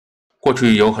过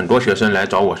去有很多学生来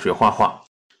找我学画画，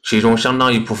其中相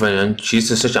当一部分人其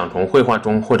实是想从绘画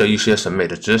中获得一些审美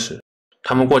的知识。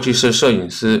他们过去是摄影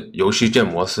师、游戏建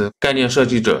模师、概念设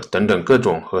计者等等各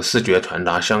种和视觉传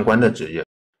达相关的职业。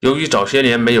由于早些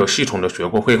年没有系统的学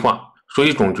过绘画，所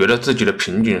以总觉得自己的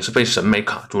瓶颈是被审美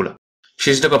卡住了。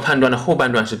其实这个判断的后半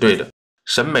段是对的，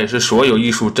审美是所有艺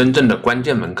术真正的关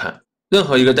键门槛。任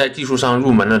何一个在技术上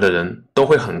入门了的人，都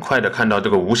会很快的看到这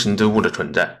个无形之物的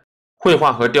存在。绘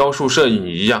画和雕塑、摄影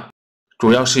一样，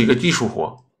主要是一个技术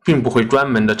活，并不会专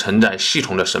门的承载系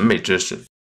统的审美知识。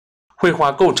绘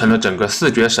画构成了整个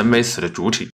视觉审美史的主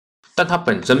体，但它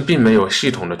本身并没有系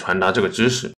统的传达这个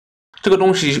知识。这个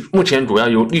东西目前主要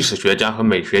由历史学家和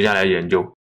美学家来研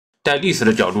究。在历史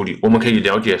的角度里，我们可以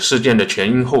了解事件的前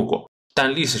因后果，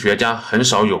但历史学家很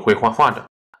少有会画画的。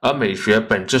而美学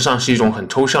本质上是一种很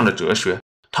抽象的哲学，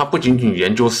它不仅仅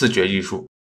研究视觉艺术。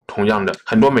同样的，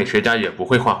很多美学家也不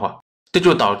会画画，这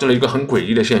就导致了一个很诡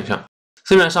异的现象。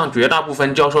市面上绝大部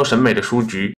分教授审美的书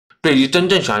籍，对于真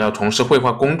正想要从事绘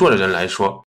画工作的人来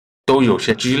说，都有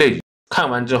些鸡肋。看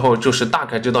完之后就是大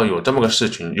概知道有这么个事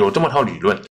情，有这么套理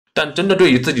论，但真的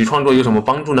对于自己创作有什么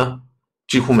帮助呢？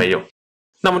几乎没有。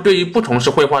那么对于不从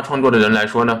事绘画创作的人来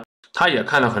说呢，他也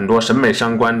看了很多审美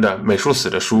相关的美术史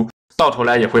的书，到头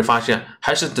来也会发现，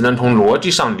还是只能从逻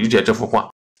辑上理解这幅画，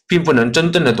并不能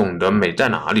真正的懂得美在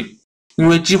哪里。因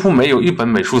为几乎没有一本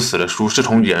美术史的书是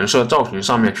从颜色、造型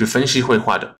上面去分析绘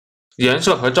画的。颜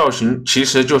色和造型其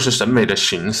实就是审美的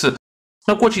形式。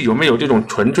那过去有没有这种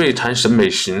纯粹谈审美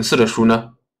形式的书呢？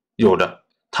有的，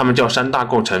它们叫三大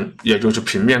构成，也就是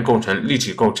平面构成、立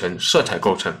体构成、色彩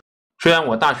构成。虽然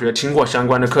我大学听过相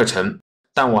关的课程，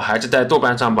但我还是在豆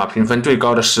瓣上把评分最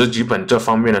高的10几本这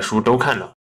方面的书都看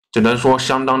了，只能说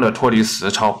相当的脱离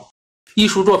实操。艺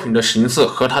术作品的形式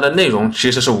和它的内容其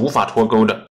实是无法脱钩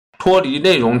的，脱离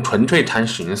内容纯粹谈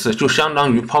形式，就相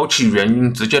当于抛弃原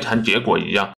因直接谈结果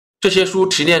一样。这些书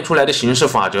提炼出来的形式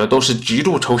法则都是极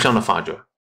度抽象的法则，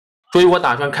所以我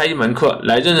打算开一门课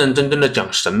来认认真真的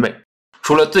讲审美。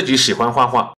除了自己喜欢画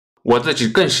画，我自己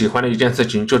更喜欢的一件事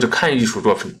情就是看艺术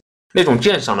作品，那种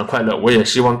鉴赏的快乐，我也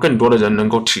希望更多的人能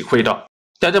够体会到。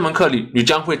在这门课里，你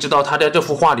将会知道他在这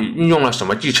幅画里运用了什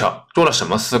么技巧，做了什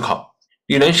么思考，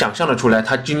你能想象得出来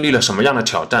他经历了什么样的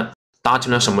挑战，达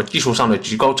成了什么技术上的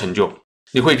极高成就，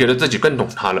你会觉得自己更懂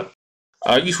他了。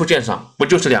而艺术鉴赏不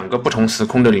就是两个不同时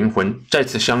空的灵魂再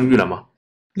次相遇了吗？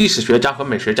历史学家和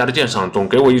美学家的鉴赏总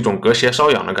给我一种隔靴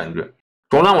搔痒的感觉，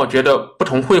总让我觉得不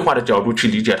从绘画的角度去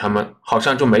理解他们，好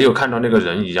像就没有看到那个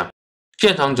人一样。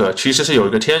鉴赏者其实是有一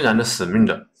个天然的使命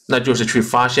的，那就是去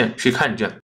发现、去看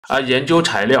见。而研究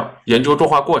材料、研究作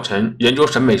画过程、研究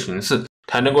审美形式，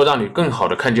才能够让你更好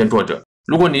的看见作者。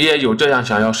如果你也有这样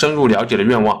想要深入了解的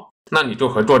愿望，那你就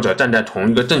和作者站在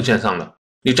同一个阵线上了。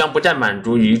你将不再满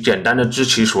足于简单的知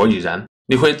其所以然，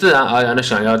你会自然而然的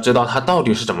想要知道它到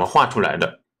底是怎么画出来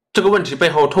的。这个问题背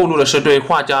后透露的是对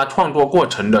画家创作过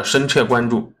程的深切关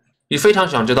注。你非常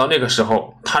想知道那个时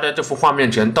候他在这幅画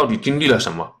面前到底经历了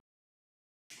什么。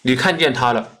你看见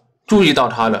他了，注意到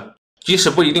他了，即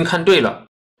使不一定看对了，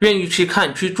愿意去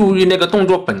看、去注意那个动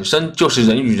作本身，就是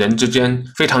人与人之间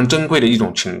非常珍贵的一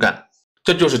种情感。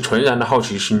这就是纯然的好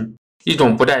奇心，一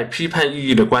种不带批判意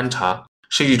义的观察，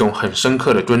是一种很深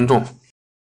刻的尊重。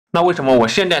那为什么我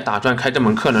现在打算开这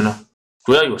门课了呢？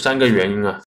主要有3个原因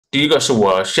啊。第一个是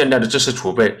我现在的知识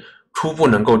储备初步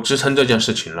能够支撑这件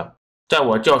事情了。在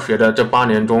我教学的这8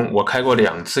年中，我开过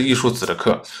2次艺术史的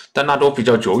课，但那都比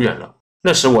较久远了。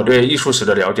那时我对艺术史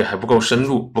的了解还不够深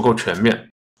入，不够全面。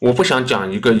我不想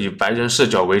讲一个以白人视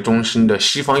角为中心的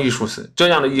西方艺术史，这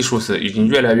样的艺术史已经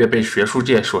越来越被学术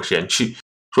界所嫌弃。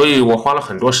所以我花了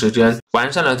很多时间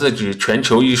完善了自己全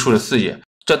球艺术的视野，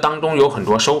这当中有很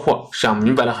多收获，想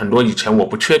明白了很多以前我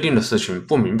不确定的事情、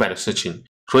不明白的事情，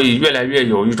所以越来越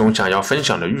有一种想要分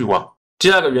享的欲望。第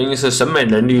2个原因是审美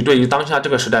能力对于当下这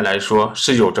个时代来说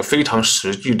是有着非常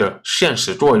实际的现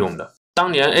实作用的。当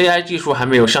年 AI 技术还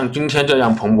没有像今天这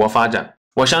样蓬勃发展，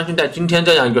我相信在今天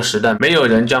这样一个时代，没有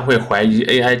人将会怀疑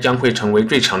AI 将会成为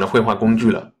最强的绘画工具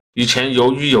了。以前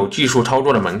由于有技术操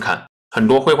作的门槛，很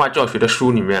多绘画教学的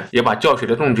书里面也把教学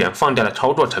的重点放在了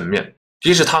操作层面，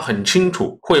即使他很清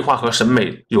楚绘画和审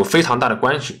美有非常大的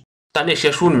关系，但那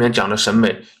些书里面讲的审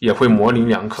美也会模棱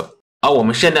两可。而我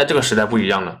们现在这个时代不一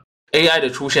样了， AI 的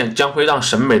出现将会让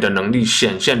审美的能力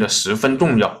显现得十分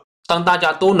重要。当大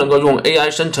家都能够用 AI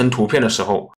生成图片的时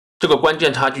候，这个关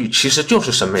键差距其实就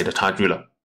是审美的差距了。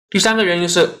第3个原因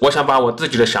是我想把我自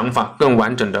己的想法更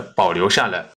完整的保留下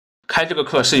来。开这个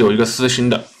课是有一个私心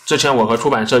的，之前我和出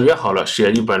版社约好了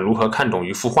写一本如何看懂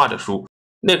一幅画的书，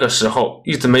那个时候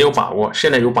一直没有把握，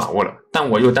现在有把握了，但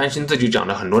我又担心自己讲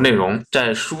的很多内容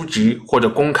在书籍或者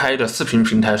公开的视频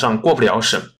平台上过不了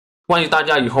审，万一大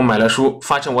家以后买了书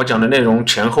发现我讲的内容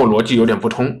前后逻辑有点不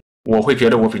通，我会觉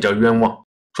得我比较冤枉，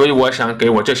所以我想给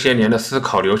我这些年的思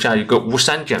考留下一个无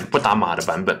删减不打码的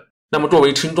版本。那么作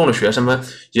为听众的学生们，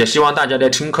也希望大家在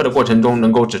听课的过程中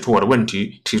能够指出我的问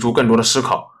题，提出更多的思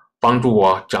考，帮助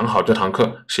我讲好这堂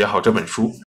课，写好这本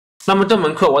书。那么这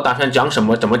门课我打算讲什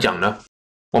么，怎么讲呢？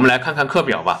我们来看看课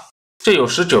表吧。这有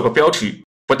19个标题，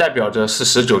不代表着是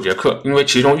19节课，因为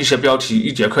其中一些标题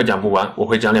一节课讲不完，我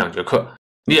会讲2节课。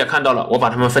你也看到了，我把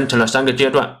它们分成了3个阶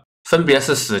段，分别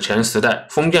是史前时代、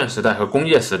封建时代和工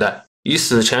业时代。以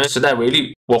史前时代为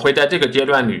例，我会在这个阶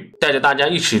段里带着大家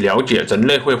一起了解人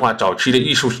类绘画早期的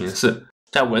艺术形式。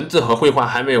在文字和绘画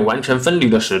还没有完全分离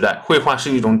的时代，绘画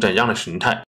是一种怎样的形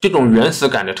态？这种原始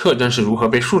感的特征是如何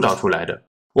被塑造出来的？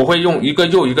我会用一个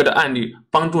又一个的案例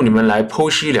帮助你们来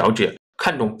剖析了解，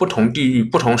看懂不同地域、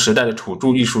不同时代的土著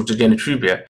艺术之间的区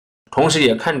别，同时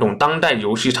也看懂当代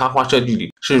游戏插画设计里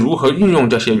是如何运用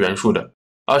这些元素的，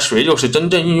而谁又是真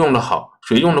正运用的好，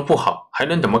谁用的不好，还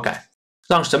能怎么改，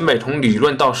让审美从理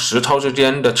论到实操之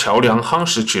间的桥梁夯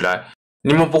实起来。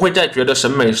你们不会再觉得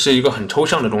审美是一个很抽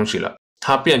象的东西了，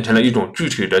它变成了一种具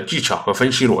体的技巧和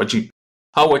分析逻辑。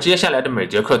而我接下来的每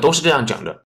节课都是这样讲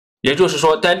的，也就是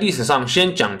说，在历史上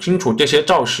先讲清楚这些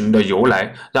造型的由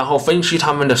来，然后分析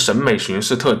它们的审美形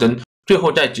式特征，最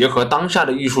后再结合当下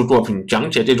的艺术作品讲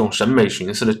解这种审美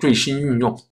形式的最新运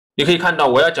用。你可以看到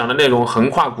我要讲的内容横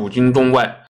跨古今中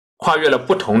外，跨越了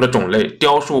不同的种类，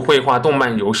雕塑、绘画、动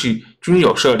漫、游戏均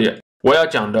有涉猎。我要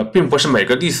讲的并不是每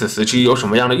个历史时期有什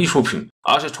么样的艺术品，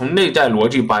而是从内在逻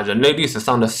辑把人类历史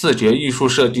上的视觉艺术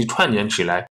设计串联起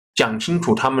来，讲清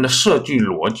楚它们的设计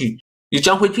逻辑。你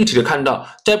将会具体的看到，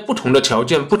在不同的条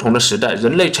件、不同的时代，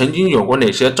人类曾经有过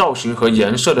哪些造型和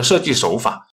颜色的设计手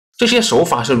法，这些手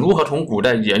法是如何从古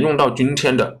代沿用到今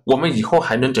天的，我们以后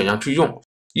还能怎样去用，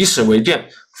以此为鉴，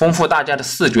丰富大家的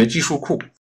视觉技术库。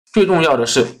最重要的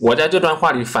是，我在这段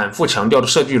话里反复强调的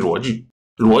设计逻辑，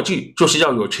逻辑就是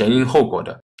要有前因后果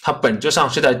的，它本质上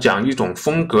是在讲一种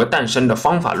风格诞生的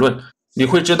方法论。你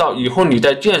会知道以后你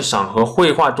在鉴赏和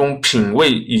绘画中品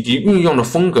味以及运用的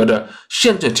风格的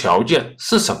限制条件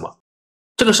是什么。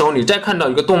这个时候你再看到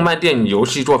一个动漫、电影、游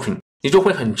戏作品，你就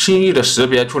会很轻易的识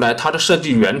别出来它的设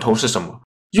计源头是什么，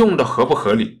用的合不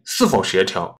合理，是否协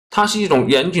调，它是一种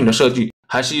严谨的设计，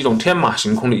还是一种天马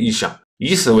行空的臆想。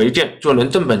以此为鉴，就能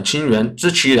正本清源，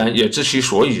知其然也知其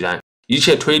所以然，一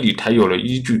切推理才有了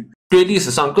依据。对历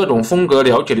史上各种风格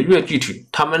了解的越具体，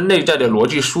它们内在的逻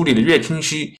辑梳理的越清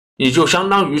晰，你就相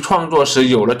当于创作时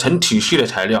有了成体系的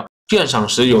材料，鉴赏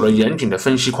时有了严谨的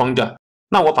分析框架。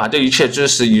那我把这一切知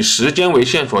识以时间为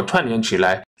线索串联起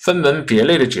来，分门别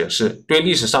类的解释，对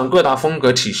历史上各大风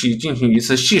格体系进行一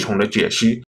次系统的解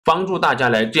析，帮助大家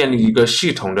来建立一个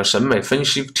系统的审美分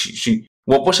析体系。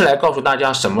我不是来告诉大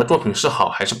家什么作品是好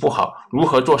还是不好，如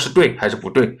何做是对还是不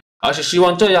对，而是希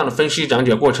望这样的分析讲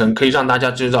解过程可以让大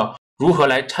家知道如何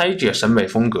来拆解审美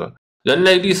风格。人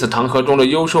类历史长河中的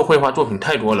优秀绘画作品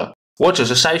太多了，我只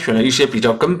是筛选了一些比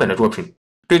较根本的作品，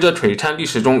对这璀璨历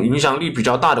史中影响力比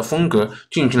较大的风格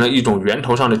进行了一种源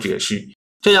头上的解析，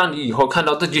这样你以后看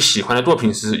到自己喜欢的作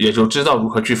品时，也就知道如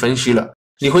何去分析了。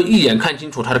你会一眼看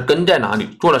清楚它的根在哪里，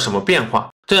做了什么变化，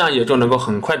这样也就能够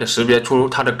很快的识别出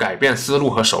它的改变思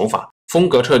路和手法，风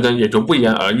格特征也就不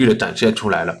言而喻的展现出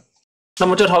来了。那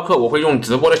么这套课我会用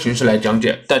直播的形式来讲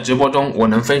解，在直播中我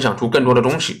能分享出更多的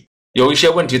东西，有一些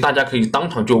问题大家可以当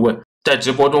场就问，在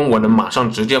直播中我能马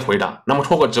上直接回答，那么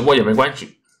错过直播也没关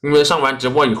系，因为上完直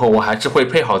播以后我还是会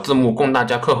配好字幕供大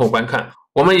家课后观看，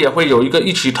我们也会有一个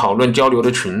一起讨论交流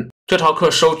的群，这套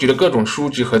课收集的各种书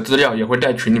籍和资料也会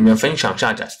在群里面分享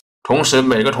下载，同时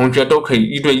每个同学都可以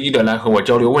1对1的来和我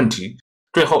交流问题。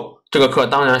最后，这个课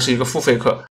当然是一个付费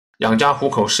课，养家糊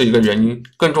口是一个原因，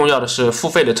更重要的是付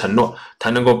费的承诺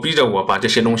才能够逼着我把这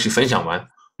些东西分享完。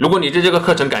如果你对这个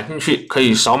课程感兴趣，可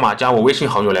以扫码加我微信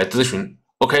好友来咨询。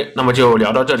OK， 那么就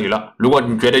聊到这里了。如果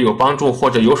你觉得有帮助或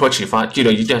者有所启发，记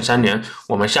得一键3连。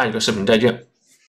我们下一个视频再见。